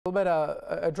A little bit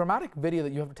a dramatic video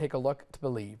that you have to take a look to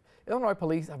believe. Illinois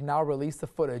police have now released the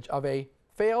footage of a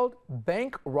failed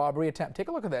bank robbery attempt. Take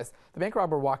a look at this. The bank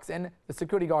robber walks in, the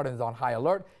security guard is on high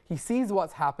alert. He sees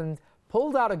what's happened,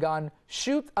 pulls out a gun,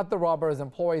 shoots at the robber as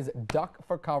employees duck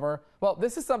for cover. Well,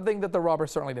 this is something that the robber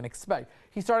certainly didn't expect.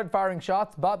 He started firing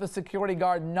shots, but the security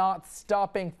guard not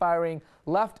stopping firing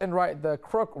left and right. The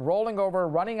crook rolling over,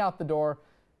 running out the door,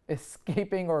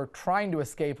 escaping, or trying to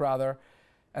escape rather,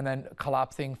 and then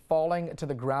collapsing, falling to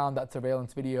the ground. That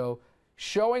surveillance video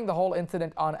showing the whole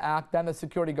incident on act. Then the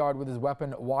security guard with his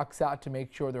weapon walks out to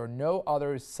make sure there are no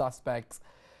other suspects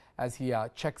as he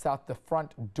checks out the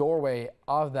front doorway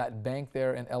of that bank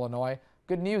there in Illinois.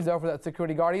 Good news though for that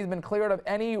security guard. He's been cleared of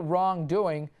any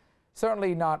wrongdoing.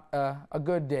 Certainly not a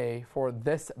good day for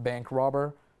this bank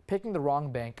robber, picking the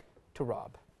wrong bank to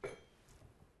rob.